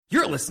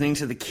You're listening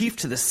to the Keefe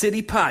to the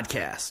City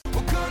podcast. We're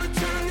gonna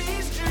turn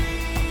these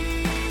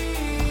dreams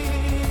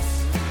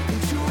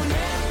into an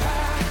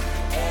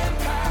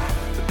empire,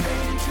 the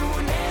pain into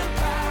an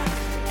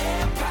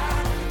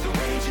empire, the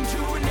rage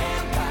into an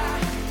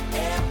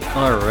empire.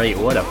 All right,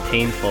 what a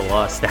painful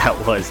loss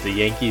that was. The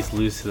Yankees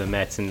lose to the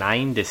Mets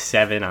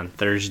 9-7 on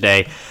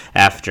Thursday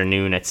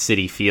afternoon at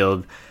Citi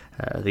Field.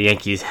 The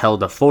Yankees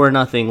held a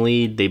 4-0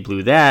 lead. They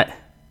blew that.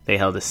 They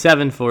held a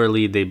 7-4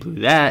 lead. They blew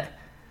that.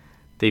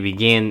 They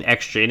began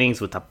extra innings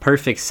with a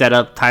perfect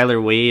setup.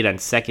 Tyler Wade on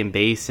second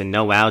base and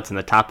no outs and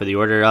the top of the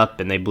order up,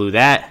 and they blew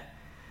that.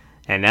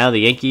 And now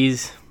the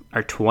Yankees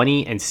are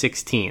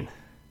 20-16.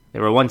 They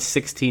were once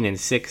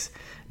 16-6.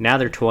 Now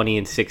they're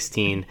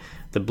 20-16.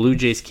 The Blue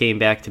Jays came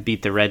back to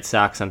beat the Red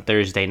Sox on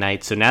Thursday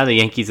night. So now the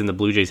Yankees and the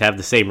Blue Jays have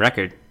the same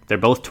record. They're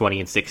both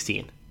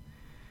 20-16.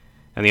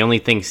 And the only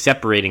thing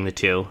separating the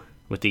two,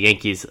 with the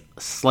Yankees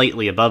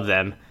slightly above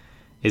them,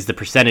 is the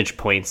percentage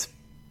points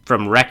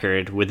from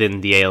record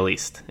within the AL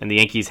East. And the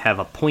Yankees have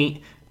a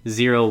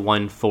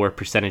 .014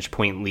 percentage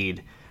point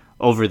lead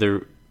over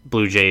the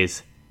Blue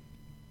Jays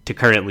to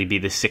currently be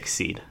the 6th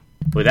seed.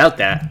 Without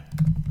that,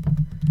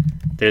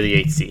 they're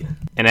the 8th seed.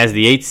 And as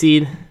the 8th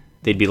seed,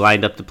 they'd be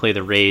lined up to play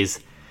the Rays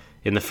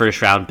in the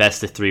first round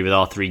best of 3 with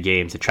all 3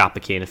 games at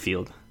Tropicana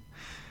Field.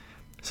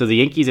 So the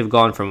Yankees have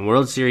gone from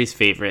World Series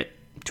favorite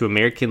to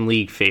American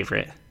League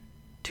favorite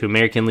to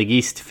American League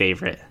East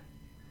favorite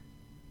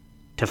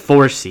to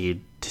 4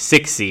 seed to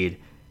 6th seed,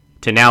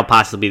 to now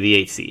possibly the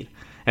 8th seed.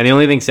 And the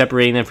only thing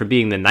separating them from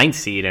being the 9th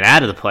seed and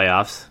out of the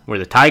playoffs, where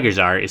the Tigers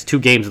are, is 2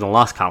 games in the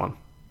loss column.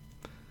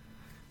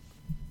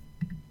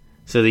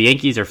 So the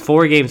Yankees are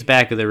 4 games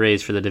back of the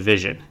Rays for the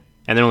division,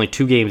 and they're only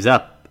 2 games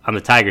up on the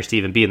Tigers to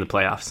even be in the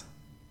playoffs.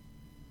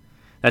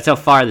 That's how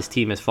far this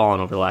team has fallen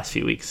over the last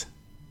few weeks.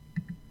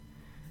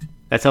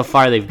 That's how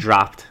far they've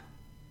dropped,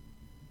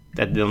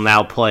 that they'll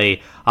now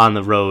play on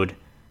the road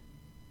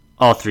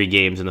all 3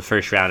 games in the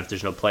first round if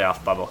there's no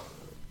playoff bubble.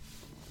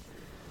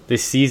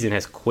 This season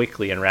has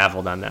quickly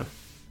unraveled on them.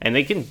 And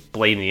they can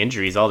blame the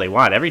injuries all they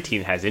want. Every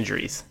team has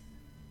injuries.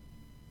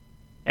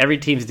 Every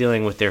team's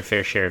dealing with their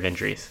fair share of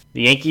injuries.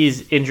 The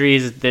Yankees'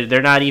 injuries, they're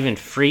not even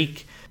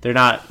freak. They're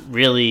not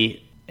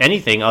really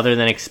anything other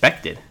than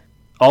expected.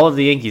 All of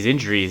the Yankees'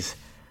 injuries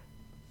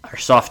are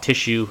soft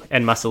tissue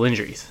and muscle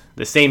injuries.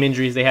 The same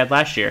injuries they had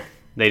last year.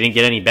 They didn't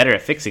get any better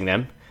at fixing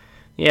them.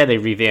 Yeah, they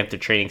revamped the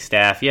training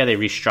staff. Yeah, they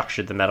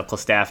restructured the medical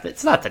staff.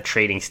 It's not the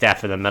training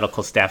staff or the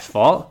medical staff's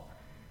fault.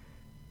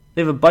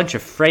 They have a bunch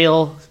of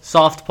frail,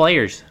 soft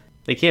players.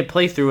 They can't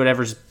play through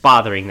whatever's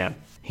bothering them.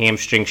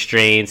 Hamstring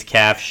strains,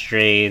 calf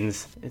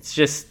strains. It's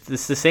the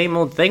same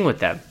old thing with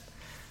them.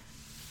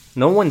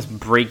 No one's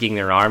breaking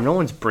their arm. No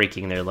one's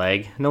breaking their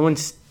leg. No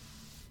one's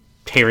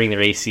tearing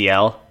their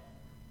ACL.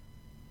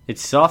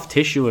 It's soft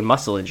tissue and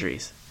muscle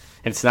injuries.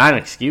 And it's not an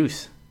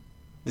excuse.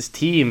 This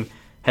team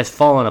has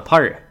fallen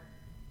apart.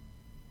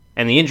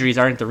 And the injuries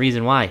aren't the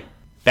reason why.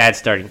 Bad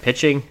starting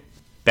pitching,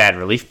 bad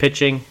relief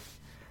pitching,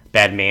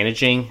 bad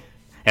managing,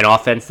 an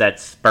offense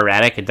that's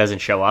sporadic and doesn't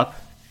show up.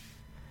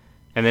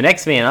 And the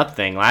next man up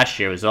thing last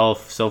year was all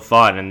so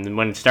fun. And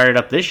when it started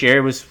up this year,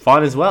 it was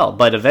fun as well.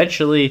 But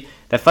eventually,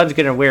 that fun's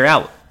going to wear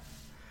out.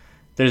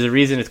 There's a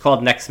reason it's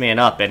called next man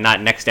up and not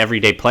next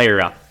everyday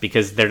player up,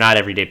 because they're not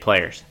everyday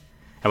players.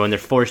 And when they're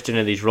forced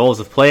into these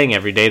roles of playing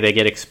every day, they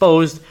get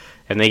exposed.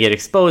 And they get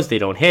exposed, they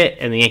don't hit,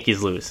 and the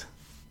Yankees lose.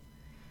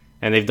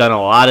 And they've done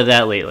a lot of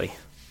that lately.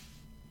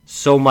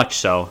 So much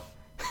so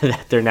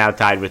that they're now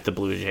tied with the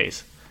Blue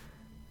Jays.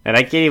 And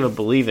I can't even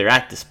believe they're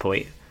at this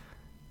point.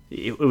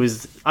 It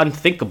was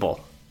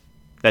unthinkable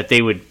that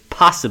they would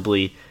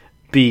possibly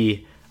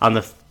be on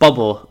the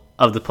bubble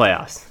of the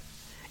playoffs.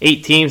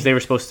 8 teams, they were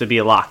supposed to be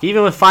a lock.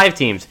 Even with 5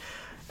 teams,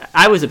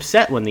 I was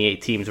upset when the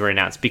 8 teams were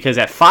announced, because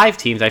at 5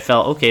 teams, I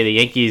felt, okay, the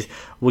Yankees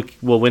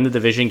will win the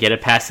division, get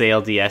it past the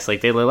LDS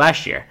like they did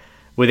last year.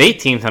 With 8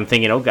 teams, I'm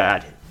thinking, oh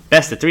God,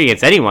 best of 3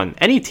 against anyone.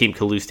 Any team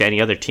could lose to any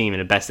other team in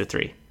a best of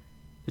 3.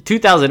 The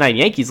 2009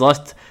 Yankees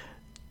lost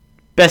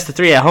best of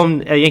 3 at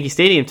home at Yankee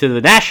Stadium to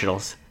the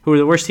Nationals, who were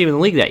the worst team in the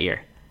league that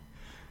year.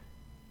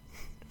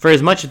 For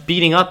as much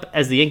beating up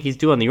as the Yankees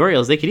do on the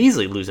Orioles, they could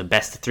easily lose a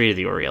best of 3 to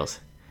the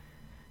Orioles.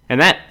 And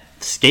that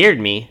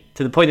scared me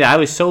to the point that I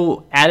was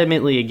so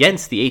adamantly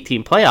against the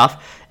 18 playoff.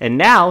 And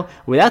now,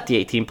 without the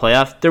 18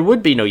 playoff, there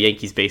would be no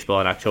Yankees baseball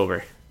in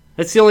October.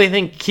 That's the only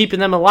thing keeping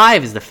them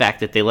alive, is the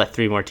fact that they let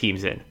 3 more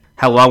teams in.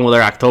 How long will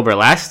their October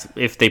last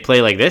if they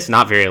play like this?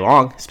 Not very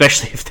long,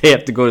 especially if they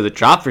have to go to the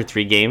Trop for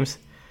 3 games.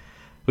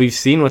 We've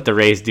seen what the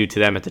Rays do to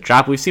them at the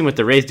Trop. We've seen what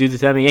the Rays do to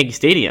them at Yankee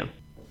Stadium.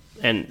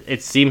 And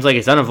it seems like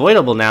it's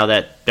unavoidable now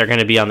that they're going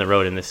to be on the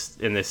road in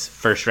this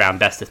first round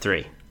best of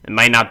 3. It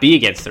might not be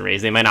against the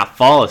Rays. They might not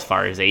fall as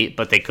far as 8,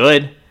 but they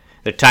could.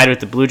 They're tied with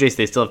the Blue Jays.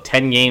 They still have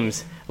 10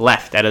 games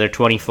left out of their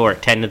 24.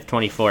 10 to the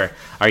 24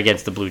 are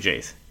against the Blue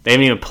Jays. They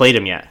haven't even played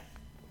them yet.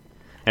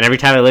 And every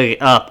time I look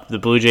up, the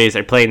Blue Jays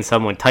are playing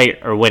someone tight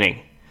or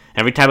winning.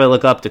 Every time I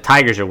look up, the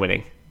Tigers are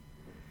winning.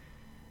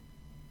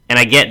 And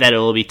I get that it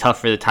will be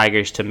tough for the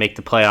Tigers to make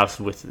the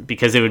playoffs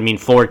because it would mean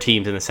 4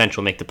 teams in the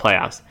Central make the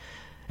playoffs.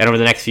 And over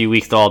the next few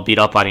weeks, they'll all beat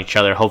up on each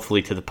other,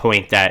 hopefully to the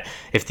point that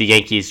if the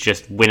Yankees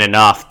just win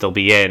enough, they'll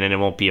be in and it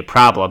won't be a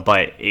problem.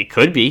 But it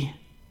could be.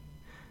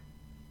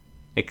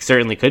 It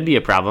certainly could be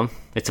a problem.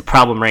 It's a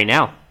problem right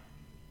now.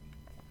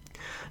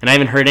 And I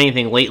haven't heard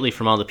anything lately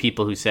from all the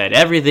people who said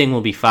everything will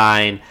be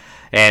fine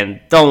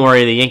and don't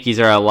worry, the Yankees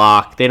are a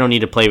lock. They don't need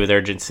to play with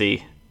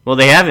urgency. Well,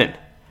 they haven't.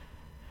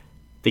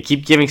 They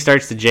keep giving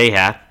starts to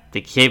J-Happ.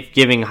 They keep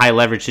giving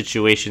high-leverage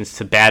situations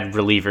to bad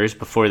relievers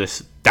before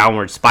this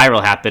downward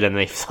spiral happened, and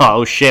they thought,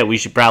 oh shit, we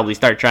should probably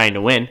start trying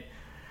to win.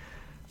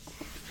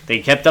 They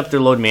kept up their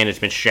load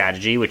management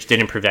strategy, which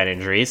didn't prevent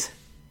injuries.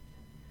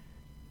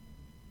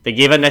 They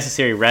gave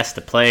unnecessary rest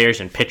to players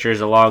and pitchers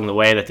along the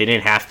way that they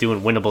didn't have to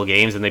in winnable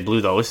games, and they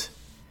blew those.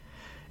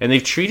 And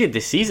they've treated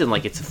this season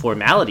like it's a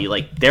formality,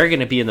 like they're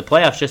going to be in the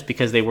playoffs just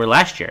because they were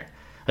last year.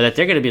 Or that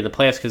they're going to be in the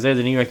playoffs because they're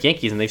the New York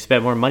Yankees and they've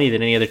spent more money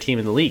than any other team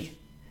in the league.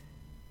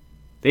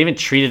 They even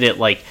treated it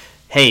like,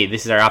 hey,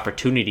 this is our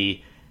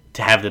opportunity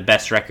to have the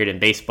best record in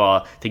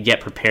baseball, to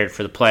get prepared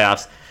for the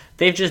playoffs.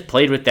 They've just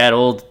played with that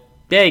old,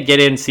 hey, get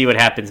in, see what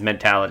happens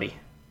mentality.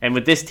 And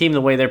with this team,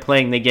 the way they're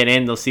playing, they get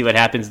in, they'll see what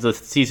happens, the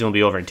season will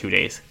be over in 2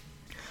 days.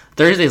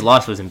 Thursday's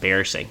loss was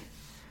embarrassing.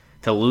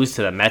 To lose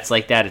to the Mets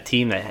like that, a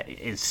team that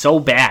is so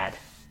bad.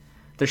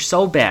 They're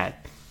so bad.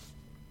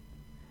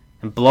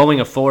 And blowing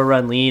a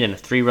 4-run lead and a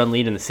 3-run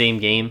lead in the same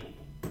game.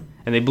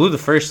 And they blew the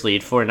first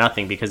lead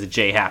 4-0 because of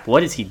J-Happ.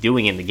 What is he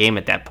doing in the game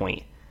at that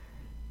point?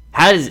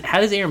 How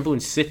does Aaron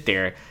Boone sit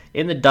there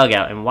in the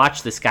dugout and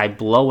watch this guy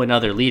blow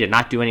another lead and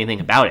not do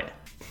anything about it?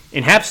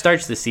 In Happ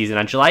starts this season,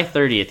 on July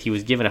 30th, he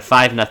was given a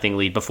 5-0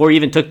 lead before he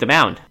even took the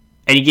mound.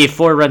 And he gave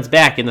 4 runs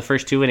back in the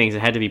first 2 innings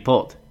and had to be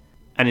pulled.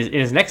 And in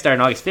his next start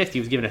on August 5th,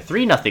 he was given a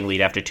 3-0 lead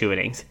after 2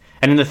 innings.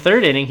 And in the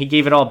 3rd inning, he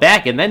gave it all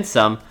back and then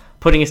some,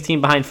 putting his team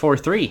behind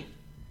 4-3.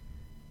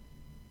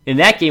 In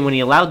that game, when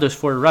he allowed those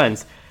 4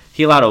 runs,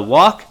 he allowed a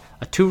walk,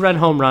 a 2-run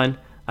home run,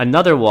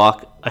 another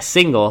walk, a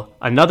single,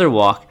 another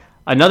walk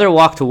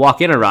to walk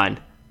in a run,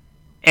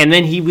 and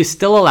then he was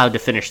still allowed to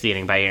finish the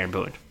inning by Aaron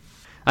Boone.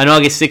 On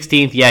August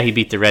 16th, yeah, he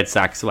beat the Red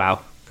Sox.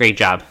 Wow, great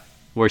job.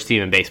 Worst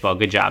team in baseball,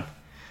 good job.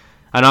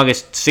 On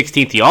August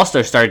 16th, he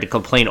also started to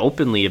complain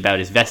openly about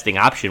his vesting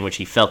option, which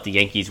he felt the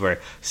Yankees were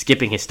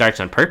skipping his starts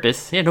on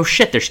purpose. Yeah, no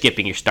shit, they're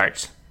skipping your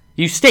starts.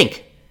 You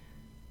stink.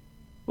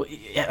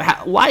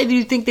 Why do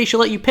you think they should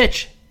let you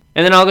pitch?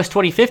 And then August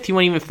 25th, he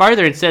went even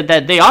farther and said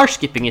that they are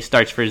skipping his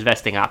starts for his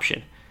vesting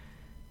option,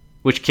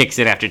 which kicks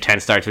in after 10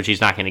 starts, which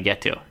he's not going to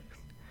get to. And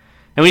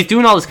when he's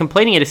doing all this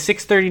complaining at a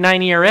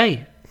 6.39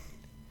 ERA.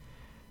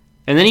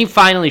 And then he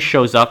finally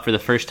shows up for the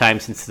first time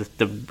since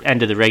the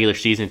end of the regular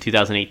season in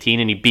 2018,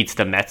 and he beats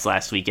the Mets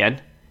last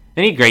weekend.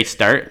 And he had a great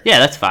start. Yeah,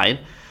 that's fine.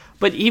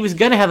 But he was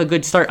going to have a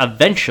good start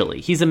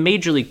eventually. He's a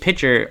major league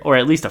pitcher, or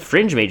at least a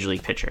fringe major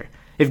league pitcher.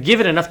 If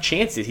given enough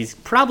chances, he's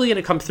probably going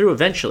to come through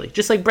eventually.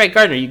 Just like Brett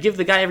Gardner, you give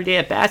the guy every day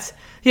at bats,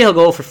 he'll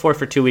go for 4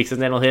 for 2 weeks,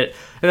 and then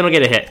he'll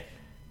get a hit.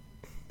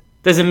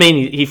 Doesn't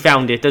mean he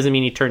found it. Doesn't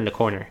mean he turned the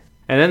corner.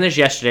 And then there's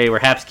yesterday where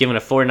Happ's given a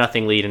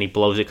 4-0 lead and he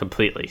blows it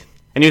completely.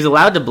 And he was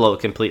allowed to blow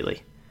it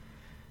completely.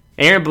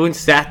 Aaron Boone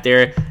sat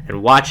there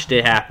and watched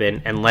it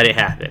happen and let it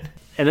happen.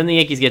 And then the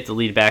Yankees get the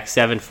lead back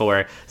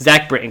 7-4.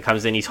 Zach Britton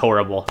comes in. He's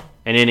horrible.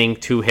 An inning,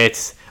 2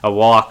 hits, a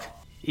walk.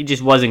 He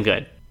just wasn't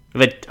good.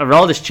 But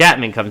Aroldis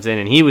Chapman comes in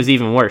and he was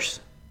even worse.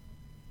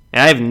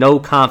 And I have no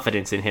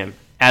confidence in him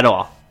at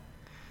all.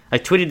 I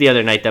tweeted the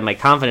other night that my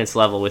confidence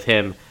level with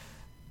him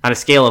on a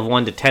scale of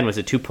 1 to 10 was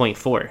a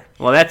 2.4.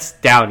 Well, that's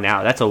down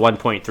now. That's a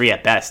 1.3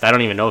 at best. I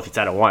don't even know if it's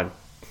at a 1.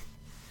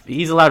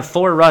 He's allowed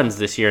 4 runs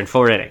this year in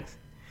 4 innings.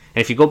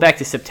 And if you go back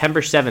to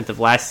September 7th of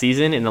last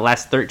season, in the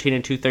last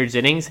 13 2/3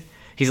 innings,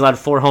 he's allowed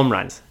 4 home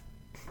runs.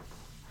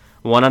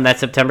 1 on that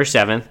September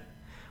 7th.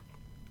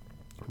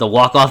 The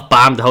walk-off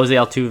bomb to Jose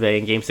Altuve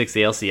in Game 6 of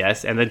the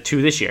LCS, and then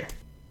 2 this year.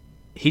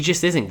 He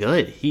just isn't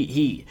good.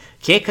 He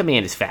can't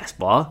command his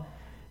fastball.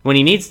 When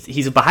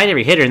he's behind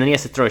every hitter, and then he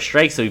has to throw a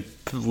strike, so he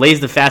lays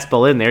the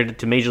fastball in there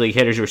to major league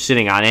hitters who are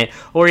sitting on it,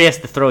 or he has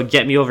to throw a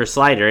get-me-over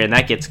slider, and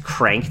that gets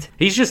cranked.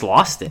 He's just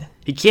lost it.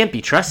 He can't be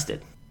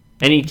trusted.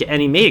 And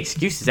he made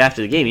excuses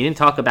after the game. He didn't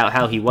talk about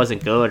how he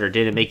wasn't good or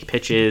didn't make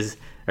pitches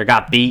or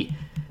got beat.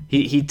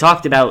 He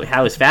talked about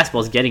how his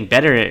fastball is getting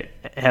better,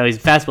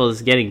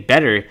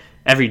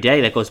 every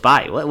day that goes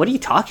by. What are you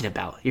talking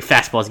about? Your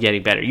fastball is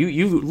getting better.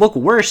 You look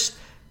worse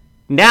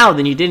now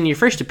than you did in your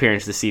first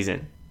appearance this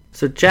season.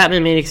 So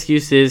Chapman made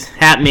excuses.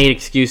 Happ made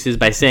excuses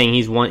by saying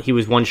he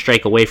was 1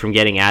 strike away from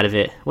getting out of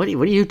it. What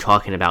are you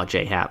talking about,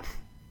 J. Happ?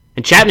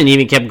 And Chapman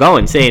even kept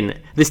going, saying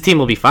this team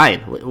will be fine.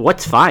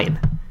 What's fine?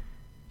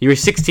 You were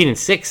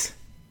 16-6.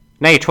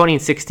 Now you're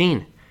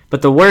 20-16.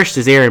 But the worst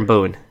is Aaron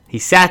Boone. He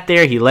sat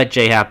there. He let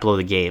J. Happ blow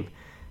the game,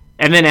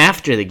 and then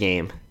after the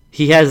game,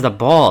 he has the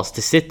balls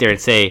to sit there and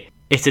say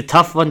it's a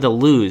tough one to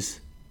lose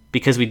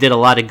because we did a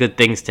lot of good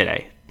things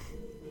today.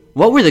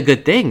 What were the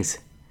good things?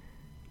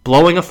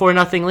 Blowing a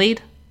 4-0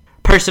 lead?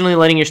 Personally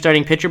letting your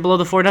starting pitcher blow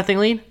the 4-0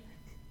 lead?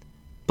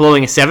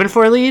 Blowing a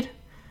 7-4 lead?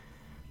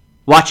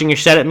 Watching your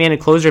setup man and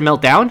closer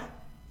melt down?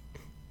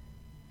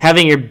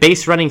 Having your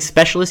base running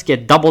specialist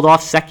get doubled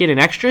off second in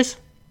extras?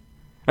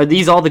 Are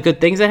these all the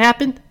good things that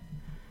happened?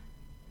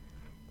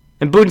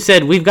 And Boone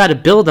said, we've got to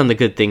build on the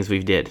good things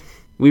we've did.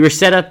 We were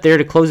set up there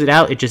to close it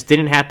out. It just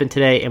didn't happen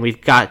today, and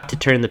we've got to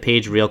turn the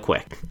page real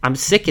quick. I'm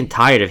sick and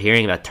tired of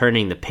hearing about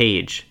turning the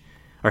page,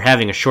 or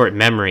having a short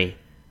memory,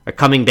 or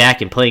coming back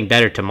and playing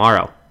better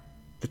tomorrow.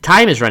 The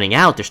time is running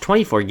out. There's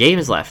 24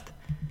 games left.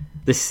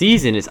 The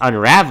season is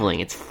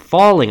unraveling. It's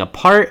falling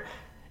apart.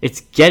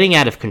 It's getting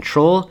out of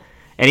control,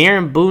 and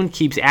Aaron Boone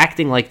keeps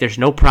acting like there's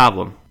no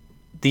problem.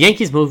 The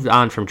Yankees moved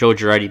on from Joe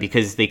Girardi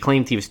because they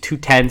claimed he was too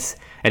tense,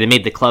 and it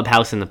made the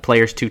clubhouse and the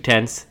players too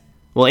tense.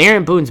 Well,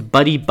 Aaron Boone's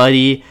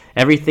buddy,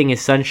 everything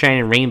is sunshine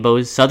and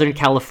rainbows, Southern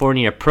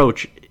California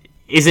approach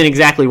isn't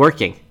exactly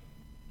working.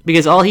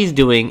 Because all he's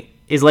doing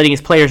is letting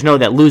his players know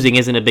that losing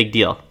isn't a big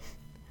deal.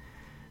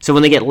 So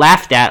when they get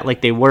laughed at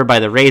like they were by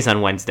the Rays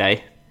on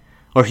Wednesday,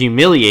 or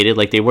humiliated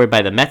like they were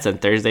by the Mets on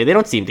Thursday, they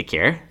don't seem to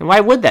care. And why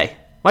would they?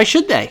 Why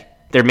should they?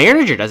 Their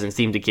manager doesn't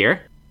seem to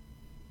care.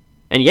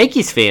 And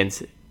Yankees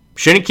fans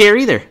shouldn't care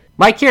either.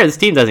 Why care? This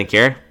team doesn't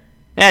care.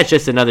 It's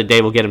just another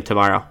day, we'll get him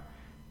tomorrow.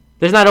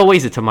 There's not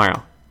always a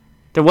tomorrow.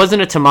 There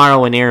wasn't a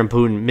tomorrow when Aaron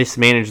Boone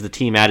mismanaged the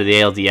team out of the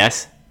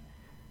ALDS.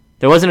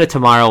 There wasn't a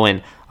tomorrow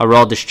when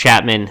Aroldis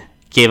Chapman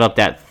gave up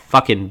that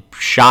fucking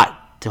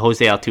shot to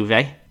Jose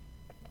Altuve.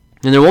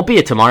 And there won't be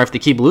a tomorrow if they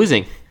keep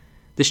losing.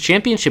 This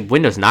championship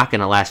window's not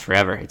going to last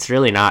forever. It's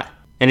really not.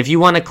 And if you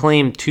want to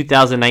claim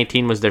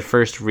 2019 was their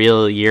first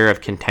real year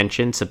of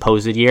contention,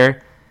 supposed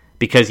year,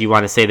 because you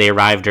want to say they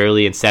arrived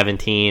early in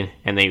 17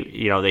 and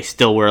they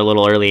still were a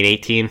little early in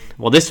 18,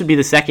 well, this would be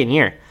the second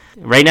year.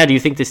 Right now, do you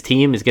think this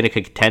team is going to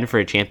contend for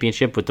a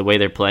championship with the way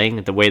they're playing,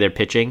 with the way they're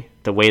pitching,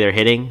 the way they're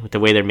hitting, with the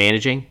way they're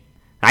managing?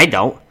 I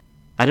don't.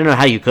 I don't know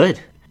how you could.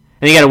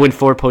 And you got to win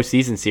 4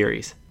 postseason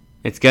series.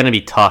 It's going to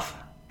be tough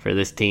for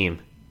this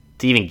team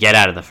to even get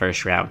out of the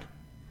first round,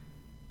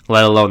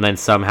 let alone then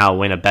somehow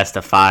win a best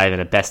of 5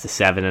 and a best of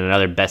 7 and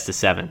another best of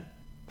 7.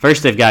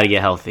 First, they've got to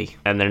get healthy,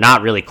 and they're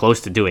not really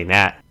close to doing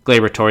that.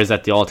 Gleyber Torres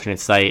at the alternate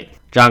site.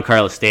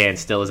 Giancarlo Stanton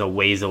still is a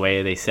ways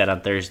away, they said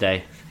on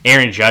Thursday.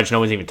 Aaron Judge, no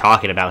one's even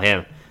talking about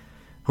him.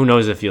 Who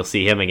knows if you'll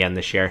see him again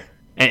this year.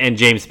 And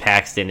James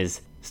Paxton is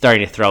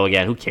starting to throw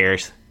again. Who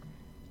cares?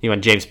 You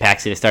want James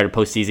Paxton to start a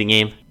postseason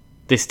game?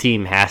 This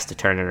team has to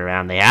turn it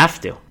around. They have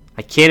to.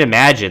 I can't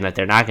imagine that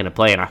they're not going to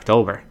play in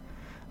October.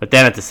 But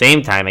then at the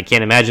same time, I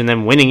can't imagine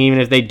them winning even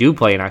if they do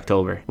play in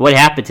October. What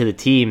happened to the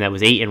team that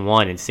was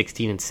 8-1 and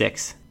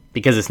 16-6?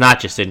 Because it's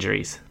not just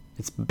injuries.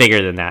 It's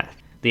bigger than that.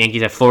 The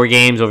Yankees have 4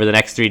 games over the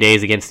next 3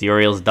 days against the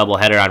Orioles,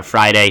 doubleheader on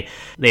Friday.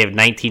 They have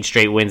 19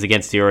 straight wins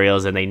against the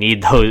Orioles, and they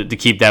need those to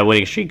keep that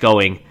winning streak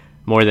going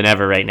more than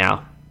ever right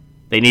now.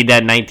 They need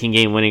that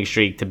 19-game winning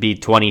streak to be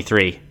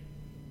 23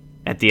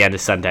 at the end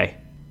of Sunday.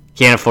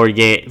 Can't afford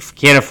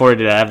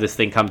to have this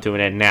thing come to an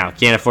end now.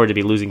 Can't afford to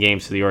be losing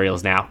games to the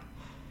Orioles now.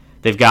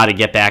 They've got to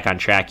get back on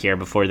track here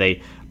before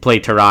they play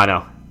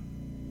Toronto.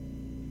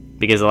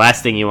 Because the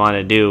last thing you want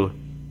to do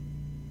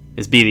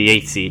is be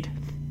the 8th seed.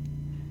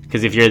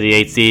 Because if you're the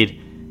 8th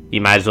seed,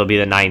 you might as well be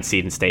the 9th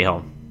seed and stay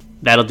home.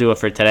 That'll do it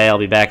for today. I'll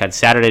be back on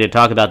Saturday to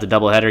talk about the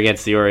doubleheader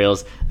against the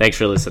Orioles. Thanks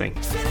for listening.